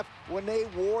second half when they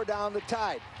wore down the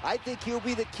tide. I think he'll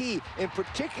be the key, and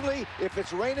particularly if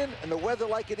it's raining and the weather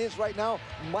like it is right now,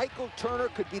 Michael Turner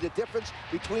could be the difference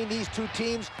between these 2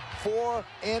 teams for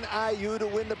NIU to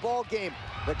win the ball game.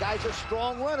 The guy's a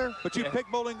strong runner. But you pick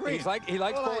Bowling Green. He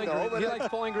likes Bowling Green. He likes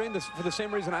Bowling Green for the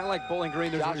same reason I like Bowling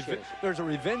Green. There's a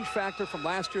revenge factor from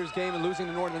last year's game and losing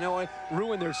to Northern Illinois,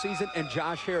 ruined their season, and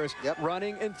Josh Harris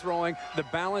running and throwing, the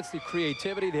balance, the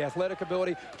creativity, the athletic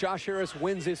ability. Josh Harris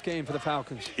wins this game for the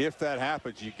Falcons. If that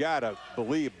happens, you got to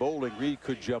believe Bowling Green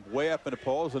could jump way up in the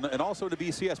polls and also to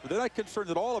BCS, but they're not concerned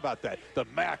at all about that. The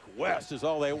MAC West is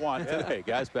all they want today.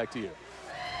 Guys, back to you.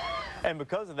 And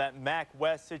because of that MAC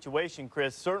West situation,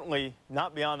 Chris, certainly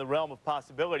not beyond the realm of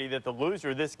possibility that the loser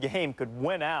of this game could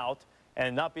win out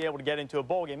and not be able to get into a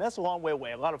bowl game. That's a long way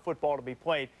away. A lot of football to be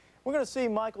played. We're going to see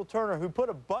Michael Turner, who put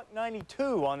a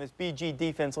 $192 on this BG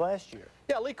defense last year.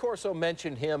 Yeah, Lee Corso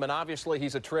mentioned him, and obviously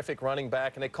he's a terrific running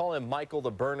back, and they call him Michael the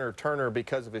Burner Turner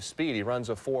because of his speed. He runs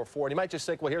a 4.4, and you might just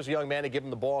think, well, here's a young man to give him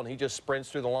the ball, and he just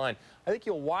sprints through the line. I think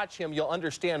you'll watch him, you'll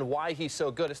understand why he's so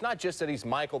good. It's not just that he's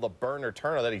Michael the Burner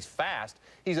Turner, that he's fast.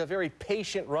 He's a very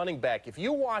patient running back. If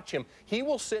you watch him, he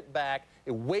will sit back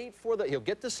and wait for he'll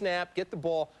get the snap, get the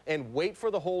ball, and wait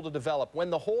for the hole to develop. When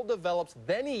the hole develops,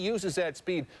 then he uses that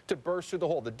speed to burst through the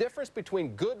hole. The difference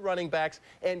between good running backs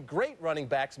and great running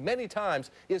backs many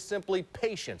times is simply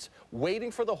patience,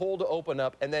 waiting for the hole to open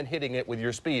up and then hitting it with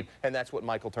your speed, and that's what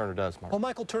Michael Turner does, Mark. Well,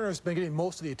 Michael Turner has been getting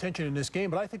most of the attention in this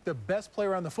game, but I think the best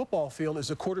player on the football field is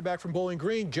the quarterback from Bowling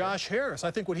Green, Josh Harris.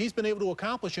 I think what he's been able to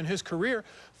accomplish in his career,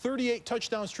 38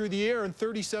 touchdowns through the air and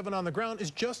 37 on the ground, is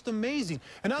just amazing.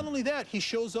 And not only that, he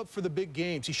shows up for the big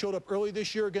games. He showed up early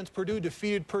this year against Purdue,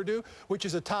 defeated Purdue, which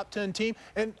is a top 10 team,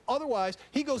 and otherwise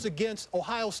he goes against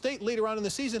Ohio State later on in the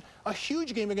season, a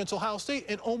huge game against Ohio State,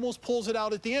 and almost pulls it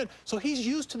out at the end. So he's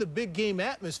used to the big game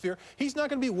atmosphere. He's not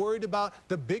going to be worried about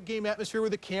the big game atmosphere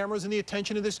with the cameras and the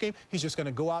attention of this game. He's just going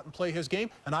to go out and play his game,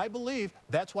 and I believe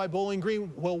that's why Bowling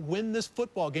Green will win this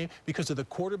football game, because of the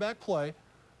quarterback play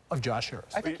of Josh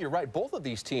Harris. I think you're right. Both of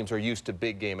these teams are used to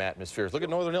big game atmospheres. Look at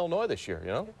Northern Illinois this year, you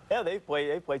know? Yeah, they've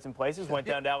played some places. Went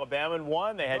down to Alabama and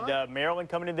won. They had Maryland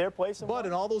coming in their place. But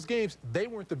in all those games, they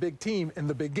weren't the big team in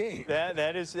the big game.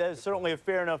 That is certainly a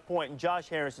fair enough point. And Josh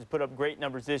Harris has put up great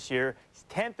numbers this year. He's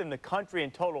 10th in the country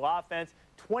in total offense,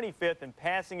 25th in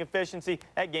passing efficiency.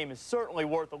 That game is certainly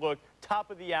worth a look. Top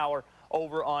of the hour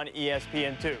over on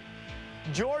ESPN2.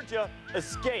 Georgia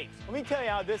escapes. Let me tell you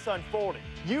how this unfolded.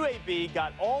 UAB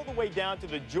got all the way down to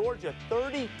the Georgia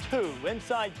 32.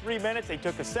 Inside 3 minutes, they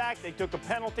took a sack, they took a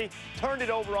penalty, turned it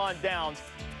over on downs.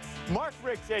 Mark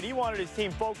Richt said he wanted his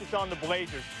team focused on the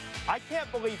Blazers. I can't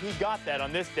believe he got that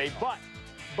on this day,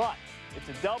 but it's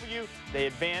a W. They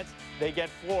advance. They get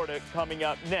Florida coming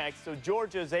up next. So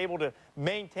Georgia is able to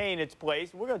maintain its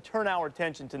place. We're going to turn our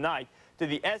attention tonight to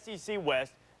the SEC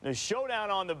West. The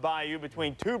showdown on the Bayou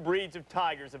between two breeds of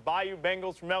Tigers, the Bayou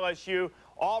Bengals from LSU,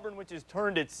 Auburn, which has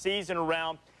turned its season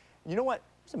around. You know what?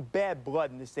 There's some bad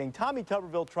blood in this thing. Tommy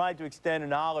Tuberville tried to extend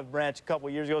an olive branch a couple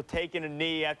of years ago, taking a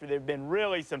knee after there had been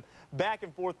really some back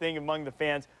and forth thing among the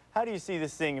fans. How do you see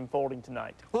this thing unfolding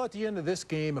tonight? Well, at the end of this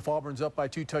game, if Auburn's up by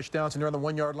 2 touchdowns and they're on the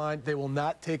 1-yard line, they will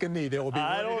not take a knee. They will be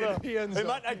running into the end zone. They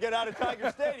might not get out of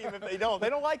Tiger Stadium if they don't. They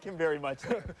don't like him very much.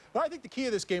 Well, I think the key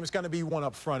of this game is going to be one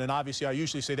up front, and obviously I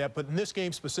usually say that, but in this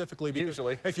game specifically, because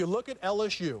if you look at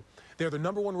LSU, they're the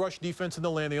 #1 rush defense in the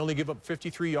land. They only give up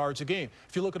 53 yards a game.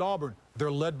 If you look at Auburn,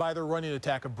 they're led by their running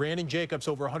attack of Brandon Jacobs,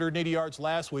 over 180 yards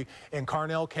last week, and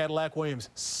Carnell Cadillac Williams,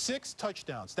 6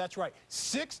 touchdowns. That's right,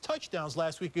 6 touchdowns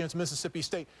last week against Mississippi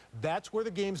State. That's where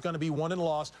the game's going to be won and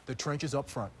lost, the trenches up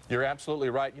front. You're absolutely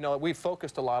right. You know, we've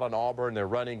focused a lot on Auburn, their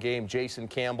running game, Jason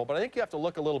Campbell, but I think you have to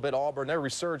look a little bit Auburn, their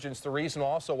resurgence, the reason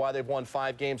also why they've won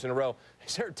 5 games in a row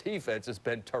is their defense has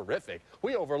been terrific.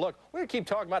 We keep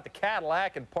talking about the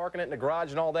Cadillac and parking it in the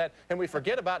garage and all that, and we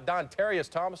forget about Dontarius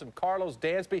Thomas and Carlos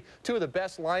Dansby, 2 of the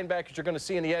best linebackers you're going to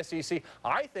see in the SEC.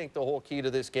 I think the whole key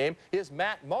to this game is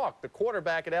Matt Mock, the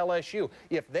quarterback at LSU.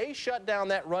 If they shut down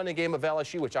that running game of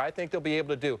LSU, which I think they'll be able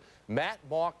to do, Matt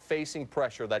Mock facing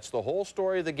pressure, that's the whole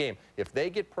story of the game. If they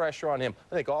get pressure on him,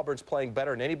 I think Auburn's playing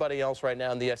better than anybody else right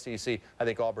now in the SEC. I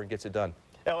think Auburn gets it done.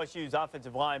 LSU's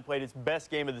offensive line played its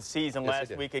best game of the season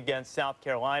last week against South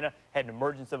Carolina. Had an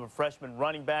emergence of a freshman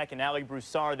running back in Ali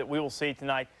Broussard that we will see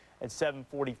tonight at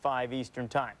 7:45 Eastern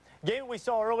Time. Game we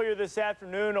saw earlier this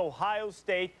afternoon, Ohio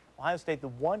State. Ohio State, the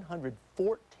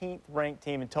 114th ranked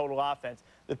team in total offense.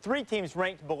 The 3 teams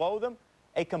ranked below them,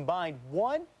 a combined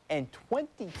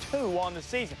 1-22 on the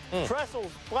season.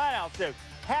 Tressel's flat out said,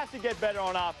 have to get better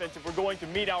on offense if we're going to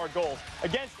meet our goals.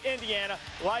 Against Indiana,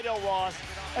 Lydell Ross.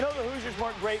 I know the Hoosiers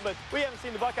weren't great, but we haven't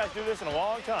seen the Buckeyes do this in a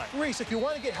long time. Rece, if you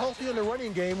want to get healthy in the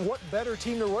running game, what better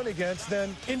team to run against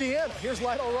than Indiana? Here's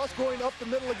Lydell Ross going up the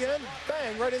middle again,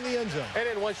 bang, right in the end zone. And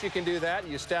then once you can do that,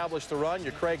 you establish the run,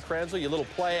 you're Craig Krenzel, your little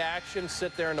play action,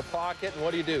 sit there in the pocket, and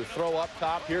what do? Throw up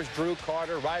top. Here's Drew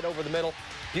Carter right over the middle.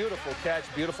 Beautiful catch,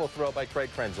 beautiful throw by Craig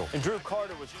Krenzel. And Drew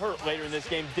Carter was hurt later in this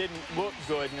game, didn't look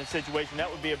good in this situation. That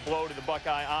would be a blow to the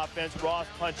Buckeye offense. Ross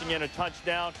punching in a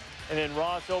touchdown, and then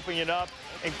Ross opening it up,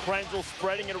 and Krenzel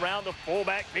spreading it around the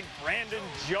fullback. Big Brandon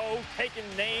Joe taking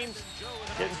names,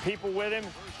 getting people with him.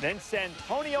 Then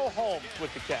Santonio Holmes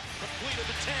with the catch.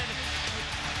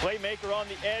 Playmaker on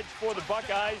the edge for the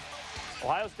Buckeyes.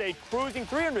 Ohio State cruising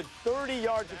 330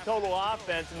 yards of total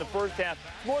offense in the first half,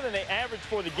 more than they averaged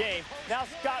for the game. Now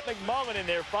Scott McMullen in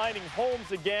there finding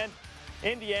Holmes again.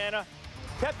 Indiana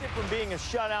kept it from being a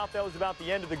shutout. That was about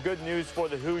the end of the good news for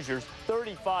the Hoosiers,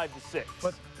 35-6.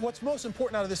 But what's most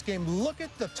important out of this game, look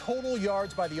at the total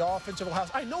yards by the offensive Ohio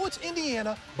State. I know it's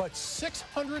Indiana, but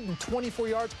 624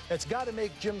 yards. That's got to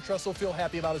make Jim Tressel feel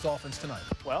happy about his offense tonight.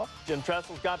 Well, Jim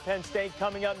Tressel's got Penn State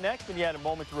coming up next, and you had a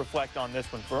moment to reflect on this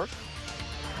one first.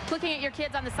 Looking at your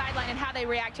kids on the sideline and how they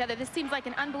react to each other, this seems like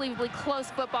an unbelievably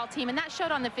close football team, and that showed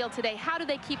on the field today. How do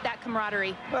they keep that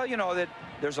camaraderie? Well, you know, that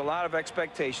there's a lot of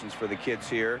expectations for the kids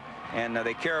here, and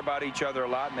they care about each other a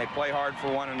lot, and they play hard for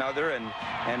one another, and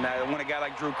when a guy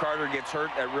like Drew Carter gets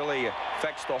hurt, that really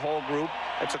affects the whole group.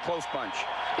 It's a close bunch.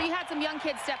 But you had some young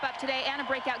kids step up today and a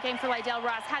breakout game for Lydell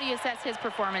Ross. How do you assess his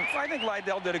performance? Well, I think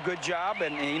Lydell did a good job,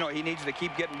 and you know, he needs to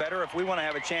keep getting better. If we want to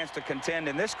have a chance to contend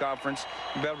in this conference,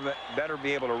 we better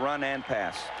be able to run and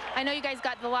pass. I know you guys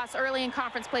got the loss early in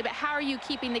conference play, but how are you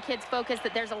keeping the kids focused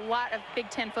that there's a lot of Big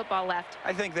Ten football left?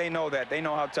 I think they know that. They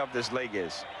know how tough this league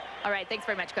is. All right, thanks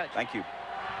very much, Coach. Thank you.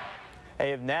 They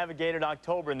have navigated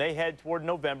October, and they head toward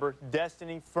November.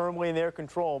 Destiny firmly in their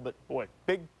control, but boy,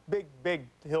 big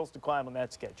hills to climb on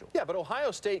that schedule. Yeah, but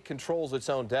Ohio State controls its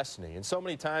own destiny. And so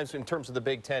many times in terms of the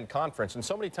Big Ten Conference, and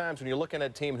so many times when you're looking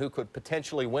at a team who could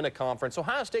potentially win a conference,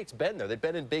 Ohio State's been there. They've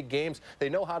been in big games. They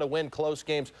know how to win close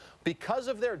games. Because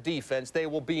of their defense, they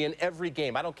will be in every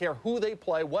game. I don't care who they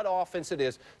play, what offense it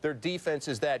is, their defense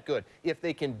is that good. If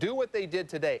they can do what they did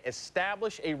today,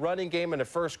 establish a running game in the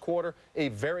first quarter, a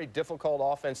very difficult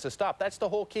offense to stop. That's the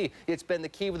whole key. It's been the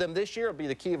key with them this year. It'll be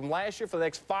the key of them last year for the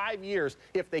next 5 years.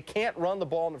 If they they can't run the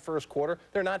ball in the first quarter,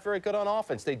 they're not very good on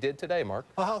offense. They did today, Mark.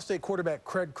 Ohio State quarterback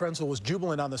Craig Krenzel was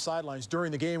jubilant on the sidelines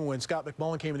during the game when Scott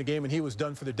McMullen came in the game and he was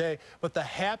done for the day. But the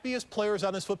happiest players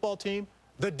on this football team,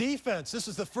 the defense. This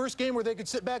is the first game where they could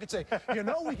sit back and say, you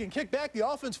know, we can kick back. The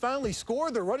offense finally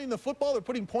scored. They're running the football. They're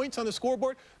putting points on the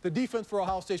scoreboard. The defense for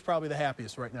Ohio State is probably the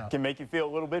happiest right now. Can make you feel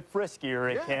a little bit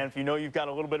friskier. It can if you know you've got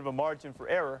a little bit of a margin for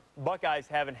error. Buckeyes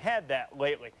haven't had that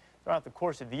lately. Throughout the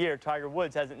course of the year, Tiger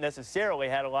Woods hasn't necessarily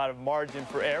had a lot of margin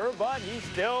for error, but he's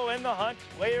still in the hunt,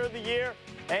 player of the year,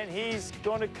 and he's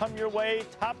going to come your way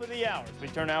top of the hour. As we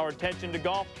turn our attention to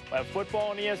golf, we'll have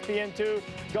football on ESPN2,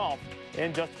 golf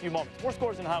in just a few moments. More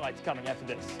scores and highlights coming after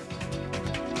this.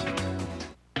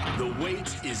 The wait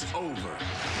is over.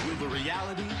 Will the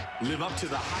reality live up to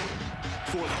the hype?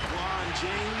 For LeBron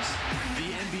James, the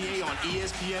NBA on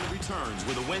ESPN returns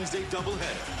with a Wednesday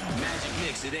doubleheader. Magic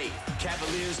Knicks at 8,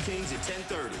 Cavaliers Kings at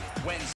 10:30. Wednesday.